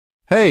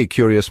Hey,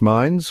 curious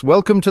minds,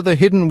 welcome to the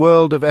hidden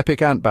world of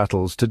epic ant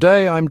battles.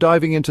 Today I'm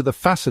diving into the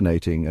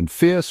fascinating and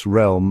fierce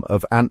realm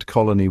of ant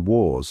colony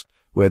wars,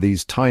 where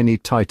these tiny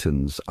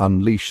titans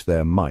unleash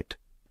their might.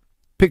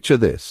 Picture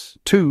this,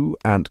 two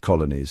ant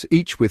colonies,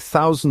 each with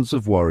thousands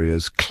of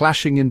warriors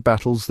clashing in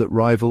battles that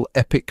rival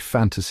epic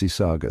fantasy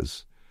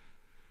sagas.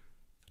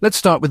 Let's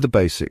start with the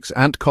basics.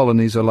 Ant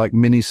colonies are like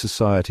mini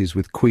societies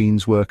with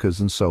queens, workers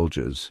and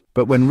soldiers.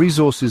 But when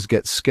resources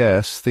get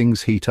scarce,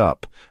 things heat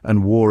up,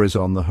 and war is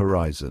on the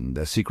horizon.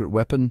 Their secret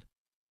weapon?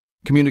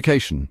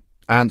 Communication.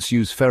 Ants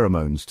use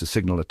pheromones to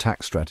signal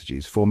attack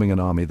strategies, forming an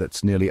army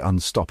that's nearly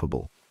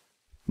unstoppable.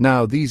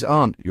 Now, these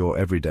aren't your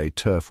everyday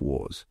turf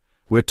wars.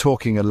 We're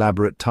talking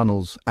elaborate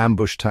tunnels,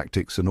 ambush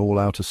tactics and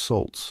all-out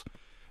assaults.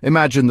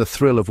 Imagine the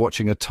thrill of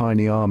watching a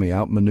tiny army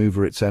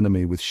outmaneuver its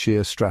enemy with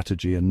sheer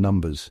strategy and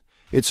numbers.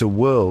 It's a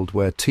world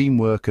where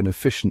teamwork and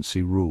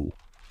efficiency rule.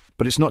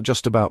 But it's not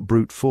just about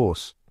brute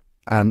force.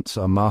 Ants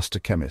are master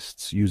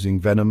chemists, using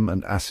venom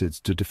and acids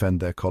to defend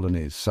their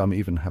colonies. Some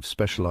even have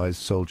specialized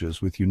soldiers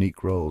with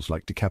unique roles,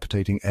 like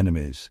decapitating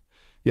enemies.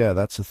 Yeah,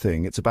 that's a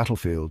thing. It's a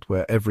battlefield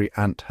where every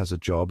ant has a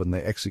job and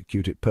they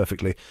execute it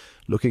perfectly.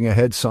 Looking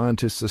ahead,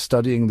 scientists are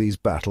studying these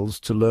battles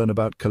to learn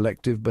about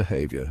collective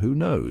behavior. Who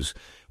knows?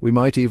 We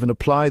might even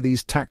apply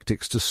these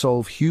tactics to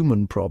solve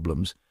human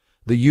problems.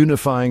 The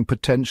unifying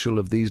potential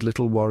of these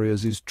little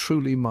warriors is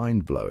truly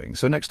mind-blowing.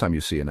 So next time you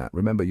see an ant,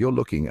 remember you're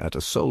looking at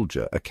a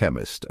soldier, a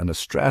chemist, and a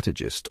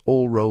strategist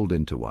all rolled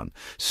into one.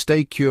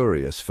 Stay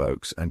curious,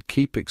 folks, and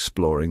keep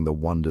exploring the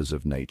wonders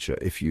of nature.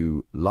 If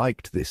you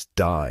liked this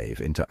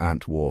dive into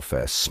ant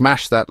warfare,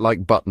 smash that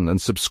like button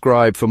and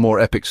subscribe for more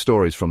epic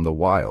stories from the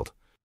wild.